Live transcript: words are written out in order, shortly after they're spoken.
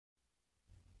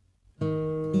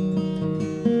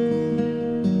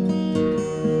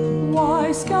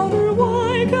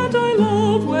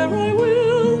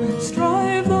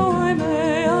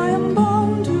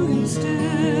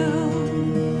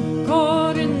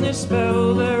this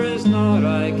spell there is naught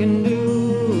I can do.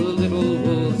 Little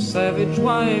wolf savage,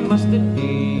 why must it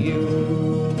be you?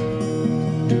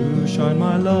 Do shine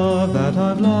my love that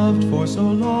I've loved for so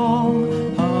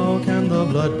long. How can the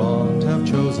blood bond have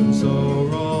chosen so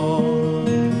wrong?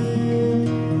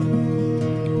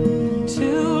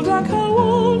 Tilda, how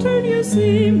altered you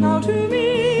seem now to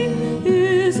me.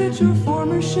 Is it your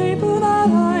former shape that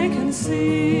I can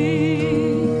see?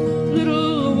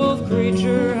 Little wolf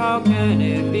creature, how can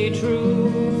it be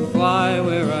true? Fly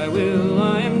where I will,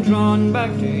 I am drawn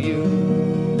back to you.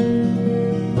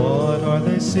 What are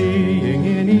they seeing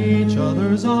in each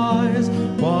other's eyes?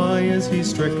 Why is he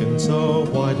stricken so?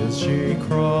 Why does she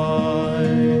cry?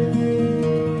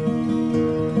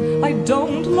 I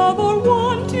don't love or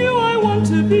want you, I want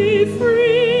to be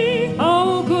free.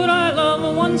 How could I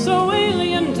love one so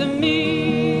alien to me?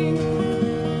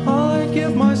 I'd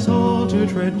give my soul to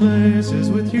trade places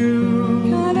with you.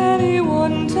 Can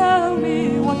anyone tell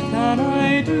me what can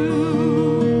I do?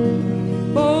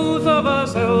 Both of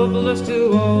us helpless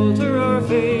to alter our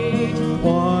fate.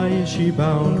 Why is she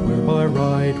bound where by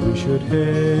right we should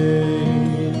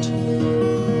hate?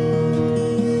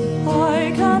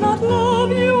 I cannot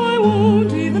love you, I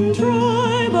won't even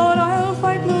try, but I'll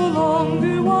fight no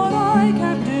longer what I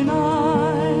can't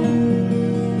deny.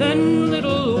 Then,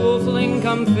 little wolfling,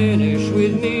 come finish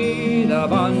with me. The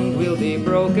bond will be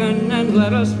broken and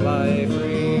let us fly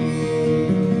free.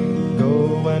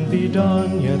 Go and be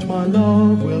done, yet my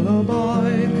love will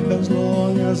abide. As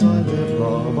long as I live,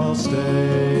 love, I'll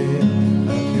stay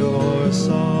at your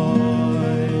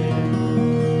side.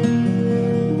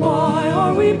 Why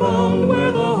are we bound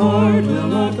where the heart will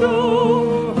not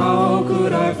go? How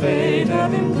could our fate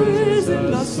have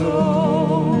imprisoned us so?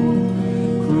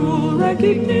 Cruel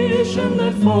recognition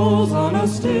that falls on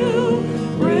us still,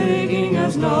 breaking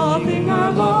as nothing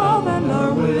our love and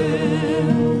our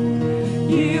will.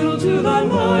 Yield to thy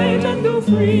might and go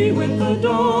free with the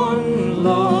dawn.